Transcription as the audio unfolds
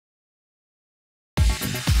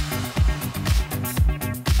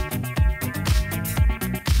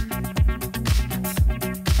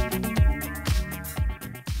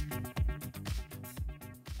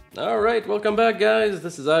Alright, welcome back guys.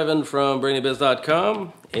 This is Ivan from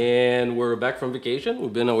Brainy-Bits.com, and we're back from vacation.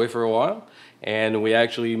 We've been away for a while and we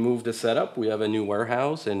actually moved the setup. We have a new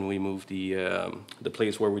warehouse and we moved the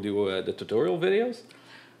place where we do the tutorial videos.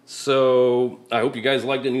 So I hope you guys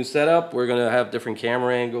like the new setup. We're gonna have different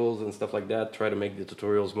camera angles and stuff like that, try to make the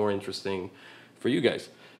tutorials more interesting for you guys.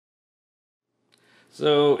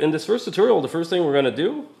 So in this first tutorial, the first thing we're gonna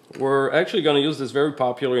do, we're actually gonna use this very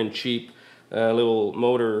popular and cheap little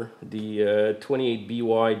motor, the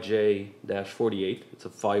 28BYJ-48. It's a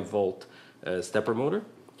 5-volt stepper motor,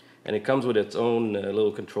 and it comes with its own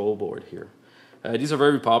little control board here. These are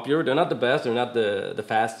very popular. They're not the best, they're not the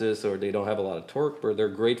fastest, or they don't have a lot of torque, but they're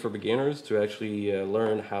great for beginners to actually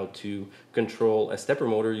learn how to control a stepper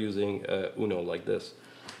motor using Uno like this.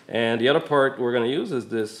 And the other part we're going to use is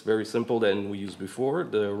this very simple that we used before,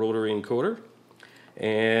 the Rotary Encoder,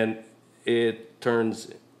 and it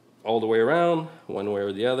turns all the way around, one way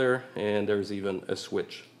or the other, and there's even a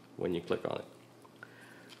switch when you click on it.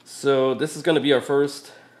 So this is going to be our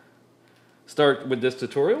first start with this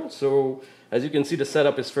tutorial. So as you can see, the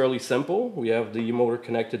setup is fairly simple. We have the motor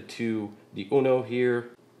connected to the Uno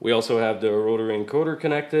here. We also have the Rotary Encoder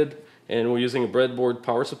connected, and we're using a breadboard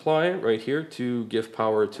power supply right here to give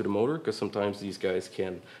power to the motor, because sometimes these guys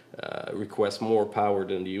can request more power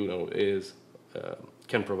than the Uno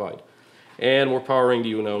can provide. And we're powering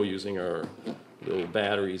the Uno using our little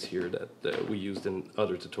batteries here that we used in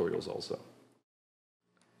other tutorials also.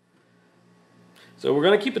 So we're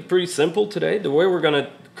going to keep it pretty simple today. The way we're going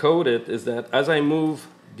to code it is that as I move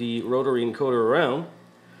the Rotary Encoder around,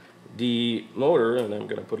 the motor, and I'm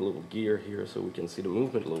going to put a little gear here so we can see the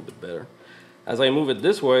movement a little bit better. As I move it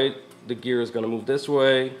this way, the gear is going to move this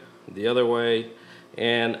way, the other way,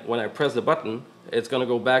 and when I press the button, it's going to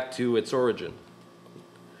go back to its origin.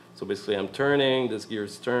 So basically I'm turning, this gear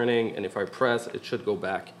is turning, and if I press, it should go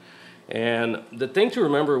back. And the thing to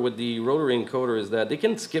remember with the Rotary Encoder is that they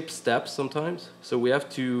can skip steps sometimes, so we have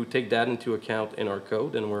to take that into account in our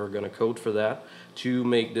code, and we're going to code for that to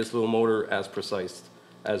make this little motor as precise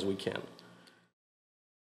as we can.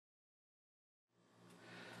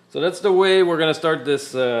 So that's the way we're going to start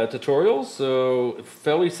this tutorial. So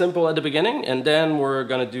fairly simple at the beginning, and then we're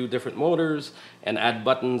going to do different motors and add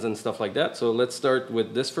buttons and stuff like that. So let's start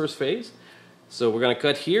with this first phase. So we're going to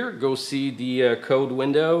cut here, go see the code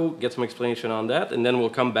window, get some explanation on that, and then we'll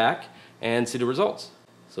come back and see the results.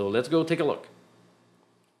 So let's go take a look.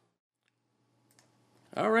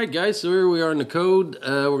 Alright guys, so here we are in the code.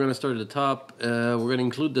 We're going to start at the top. We're going to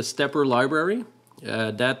include the stepper library.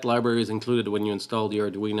 That library is included when you install the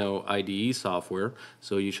Arduino IDE software,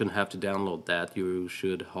 so you shouldn't have to download that. You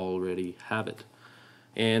should already have it.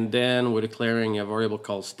 And then we're declaring a variable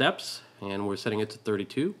called steps, and we're setting it to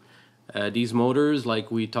 32. These motors,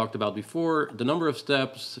 like we talked about before, the number of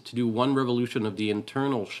steps to do one revolution of the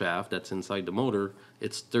internal shaft that's inside the motor,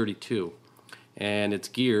 it's 32. And it's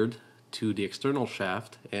geared to the external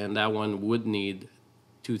shaft, and that one would need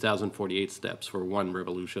 2048 steps for one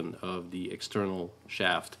revolution of the external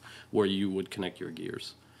shaft where you would connect your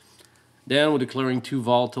gears. Then we're declaring two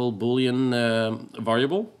volatile Boolean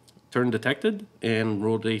variable, turn detected and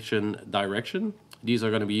rotation direction. These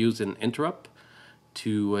are going to be used in interrupt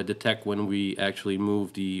to detect when we actually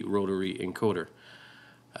move the Rotary Encoder.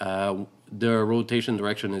 The rotation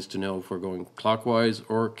direction is to know if we're going clockwise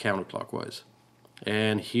or counterclockwise.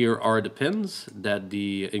 And here are the pins that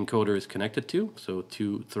the encoder is connected to, so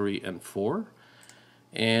 2, 3, and 4.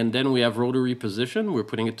 And then we have rotary position. We're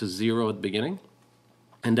putting it to 0 at the beginning,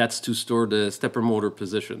 and that's to store the stepper motor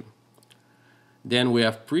position. Then we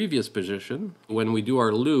have previous position. When we do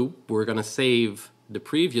our loop, we're going to save the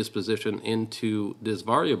previous position into this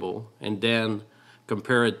variable and then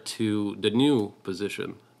compare it to the new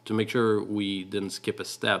position to make sure we didn't skip a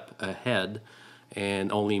step ahead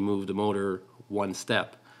and only move the motor one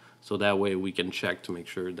step. So that way we can check to make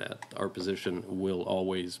sure that our position will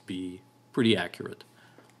always be pretty accurate.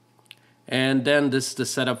 And then this is the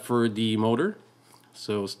setup for the motor.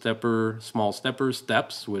 So stepper, small stepper,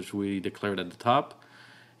 steps, which we declared at the top.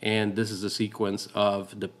 And this is the sequence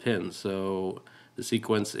of the pins. So the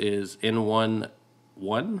sequence is N1,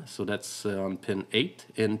 1, so that's on pin 8.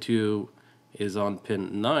 N2 is on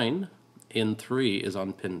pin 9. N3 is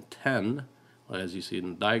on pin 10, as you see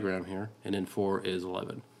in the diagram here, and N4 is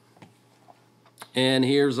 11. And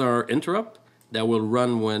here's our interrupt that will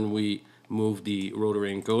run when we move the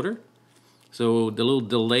Rotary Encoder. So the little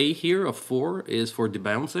delay here of 4 is for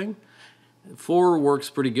debouncing. 4 works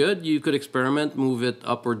pretty good. You could experiment, move it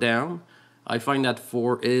up or down. I find that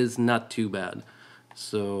 4 is not too bad,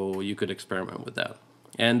 so you could experiment with that.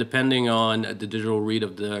 And depending on the digital read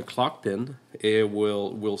of the clock pin, it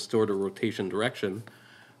will store the rotation direction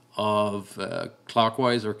of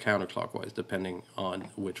clockwise or counterclockwise, depending on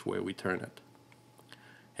which way we turn it.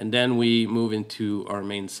 And then we move into our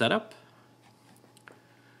main setup.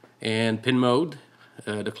 And pin mode,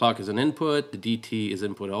 the clock is an input, the DT is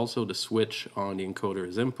input also, the switch on the encoder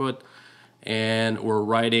is input. And we're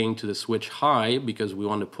writing to the switch high because we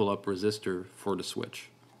want to pull up resistor for the switch.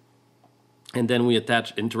 And then we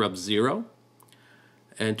attach interrupt 0.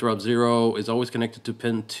 Interrupt 0 is always connected to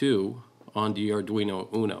pin 2 on the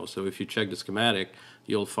Arduino Uno. So if you check the schematic,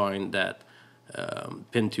 you'll find that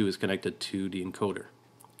pin 2 is connected to the encoder.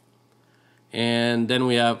 And then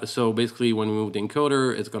we have, so basically when we move the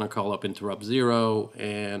encoder, it's going to call up interrupt 0,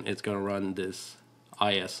 and it's going to run this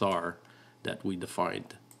ISR that we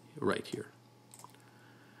defined right here.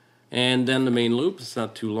 And then the main loop, it's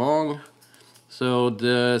not too long. So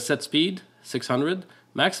the set speed, 600.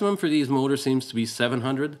 Maximum for these motors seems to be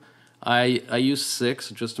 700. I use 6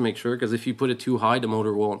 just to make sure, because if you put it too high, the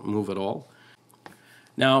motor won't move at all.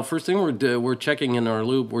 Now, first thing we're checking in our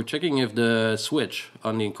loop, we're checking if the switch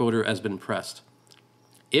on the encoder has been pressed.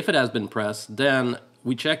 If it has been pressed, then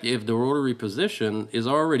we check if the rotary position is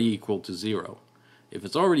already equal to 0. If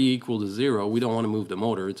it's already equal to 0, we don't want to move the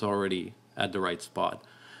motor, it's already at the right spot,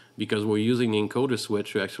 because we're using the encoder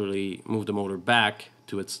switch to actually move the motor back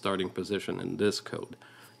to its starting position in this code.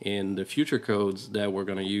 In the future codes that we're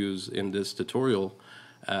going to use in this tutorial,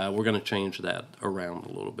 we're going to change that around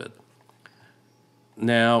a little bit.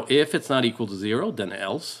 Now, if it's not equal to 0, then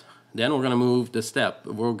else. Then we're going to move the step.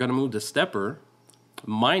 We're going to move the stepper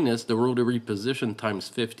minus the rotary position times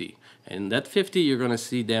 50. And that 50 you're going to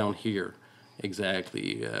see down here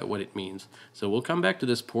exactly what it means. So we'll come back to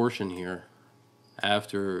this portion here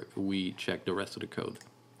after we check the rest of the code.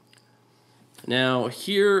 Now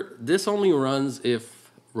here, this only runs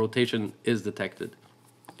if rotation is detected.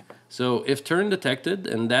 So if turn detected,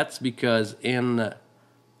 and that's because in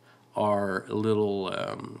our little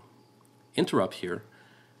interrupt here,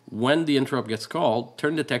 when the interrupt gets called,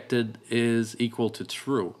 turn detected is equal to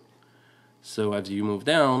true. So as you move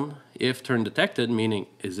down, if turn detected, meaning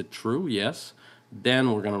is it true? Yes.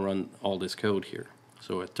 Then we're going to run all this code here.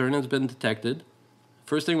 So if turn has been detected,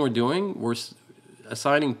 first thing we're doing, we're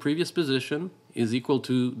assigning previous position is equal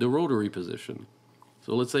to the rotary position.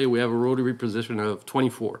 So let's say we have a rotary position of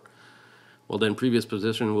 24. Well, then previous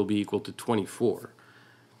position will be equal to 24.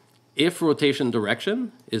 If rotation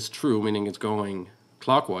direction is true, meaning it's going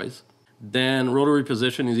clockwise, then rotary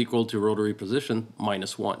position is equal to rotary position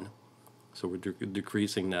minus 1. So we're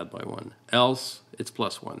decreasing that by 1. Else, it's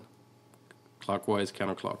plus 1. Clockwise,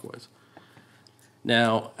 counterclockwise.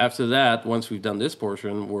 Now, after that, once we've done this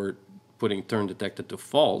portion, we're putting turn detected to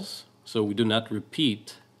false. So we do not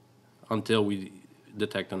repeat until we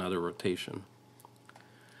detect another rotation.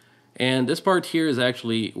 And this part here is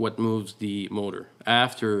actually what moves the motor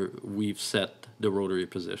after we've set the rotary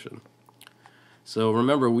position. So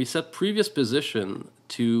remember, we set previous position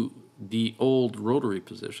to the old rotary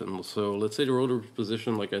position. So let's say the rotary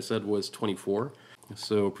position, like I said, was 24.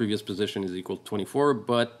 So previous position is equal to 24,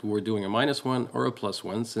 but we're doing a minus 1 or a plus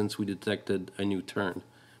 1 since we detected a new turn.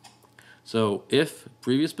 So if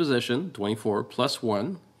previous position, 24 plus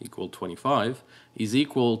 1 equal 25, is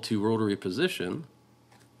equal to rotary position,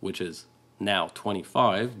 which is now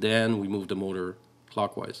 25, then we move the motor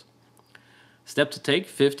clockwise. Step to take,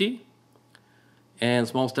 50. And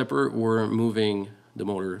small stepper, we're moving the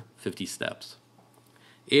motor 50 steps.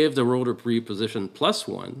 If the rotary position plus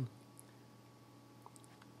 1,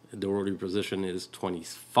 the rotary position is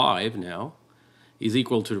 25 now, is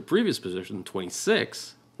equal to the previous position,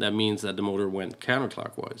 26, that means that the motor went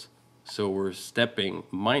counterclockwise. So we're stepping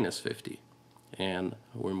minus 50, and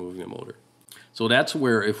we're moving the motor. So that's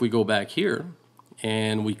where if we go back here,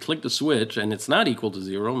 and we click the switch, and it's not equal to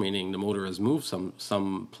 0, meaning the motor has moved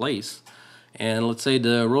some place, and let's say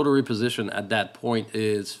the rotary position at that point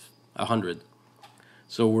is 100.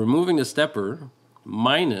 So we're moving the stepper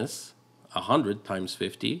minus 100 times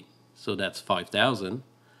 50, so that's 5,000,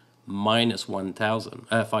 minus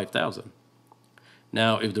 5,000.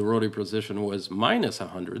 Now, if the rotary position was minus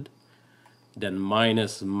 100, then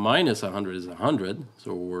minus 100 is 100,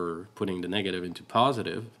 so we're putting the negative into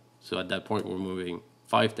positive. So at that point, we're moving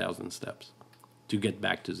 5,000 steps to get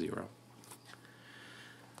back to 0.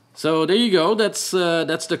 So there you go. That's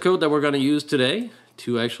the code that we're going to use today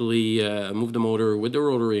to actually move the motor with the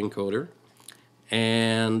rotary encoder.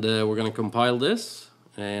 And we're going to compile this,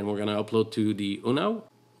 and we're going to upload to the Uno.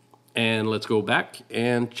 And let's go back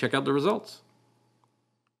and check out the results.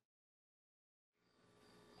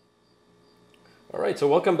 Alright, so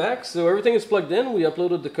welcome back. So everything is plugged in. We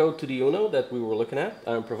uploaded the code to the Uno that we were looking at.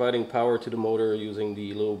 I'm providing power to the motor using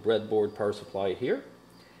the little breadboard power supply here.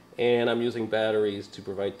 And I'm using batteries to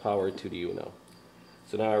provide power to the Uno.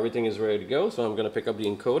 So now everything is ready to go. So I'm going to pick up the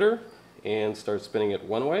encoder and start spinning it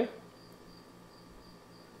one way.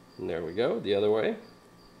 And there we go, the other way.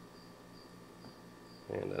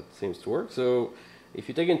 And that seems to work. So if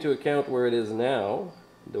you take into account where it is now,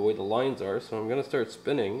 the way the lines are, so I'm going to start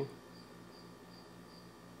spinning.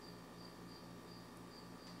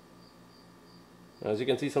 As you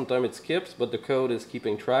can see, sometimes it skips, but the code is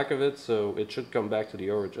keeping track of it, so it should come back to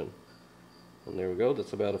the origin. And there we go,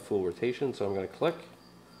 that's about a full rotation, so I'm going to click.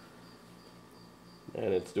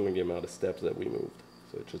 And it's doing the amount of steps that we moved.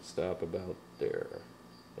 So it should stop about there.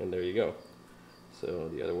 And there you go. So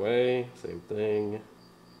the other way, same thing.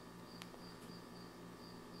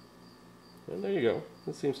 And there you go.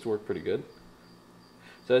 This seems to work pretty good.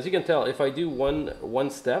 So as you can tell, if I do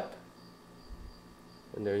one step,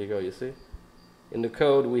 and there you go, you see? In the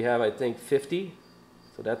code we have, I think, 50,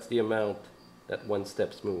 so that's the amount that one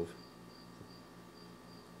steps move.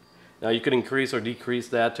 Now you could increase or decrease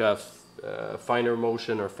that to have finer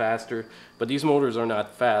motion or faster, but these motors are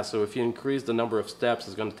not fast, so if you increase the number of steps,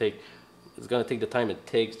 it's going to take the time it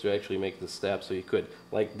takes to actually make the step. So you could,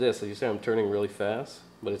 like this, as you see, I'm turning really fast,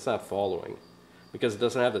 but it's not following, because it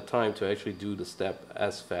doesn't have the time to actually do the step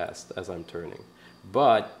as fast as I'm turning.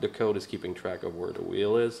 But the code is keeping track of where the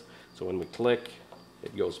wheel is, so when we click,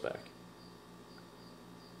 it goes back.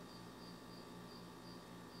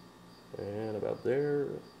 And about there,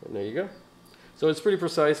 and there you go. So it's pretty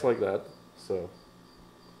precise like that, so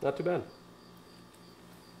not too bad.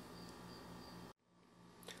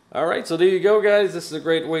 Alright, so there you go, guys. This is a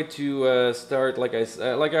great way to start. Like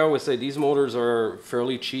I always say, these motors are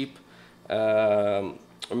fairly cheap.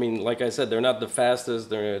 I mean, like I said, they're not the fastest,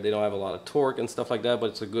 they don't have a lot of torque and stuff like that,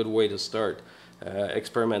 but it's a good way to start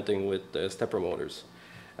experimenting with stepper motors.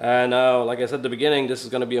 Now, like I said at the beginning, this is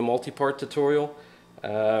going to be a multi-part tutorial.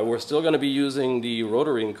 We're still going to be using the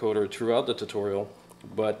Rotary Encoder throughout the tutorial,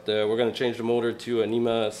 but we're going to change the motor to a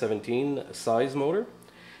Nema 17 size motor.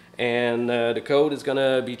 And the code is going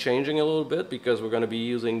to be changing a little bit because we're going to be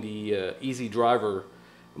using the EasyDriver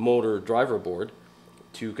motor driver board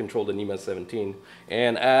to control the Nema 17.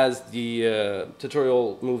 And as the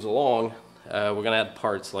tutorial moves along, we're going to add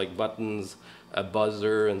parts like buttons, a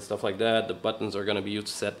buzzer and stuff like that. The buttons are going to be used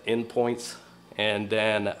to set in points and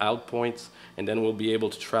then out points, and then we'll be able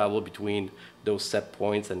to travel between those set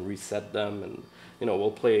points and reset them, and you know,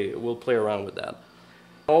 we'll play around with that.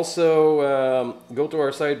 Also, go to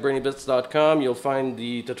our site Brainy-Bits.com. You'll find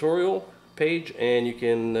the tutorial page, and you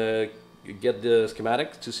can get the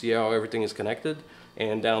schematics to see how everything is connected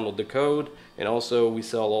and download the code. And also, we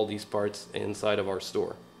sell all these parts inside of our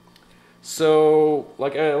store. So,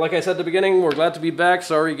 like I said at the beginning, we're glad to be back.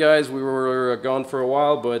 Sorry, guys, we were gone for a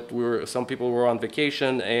while, but some people were on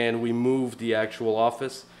vacation, and we moved the actual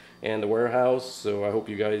office and the warehouse. So I hope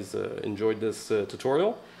you guys enjoyed this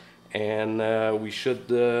tutorial. And we should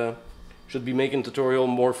be making tutorial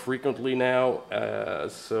more frequently now,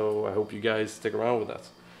 so I hope you guys stick around with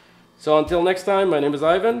us. So until next time, my name is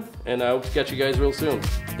Ivan, and I hope to catch you guys real soon.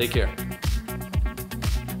 Take care.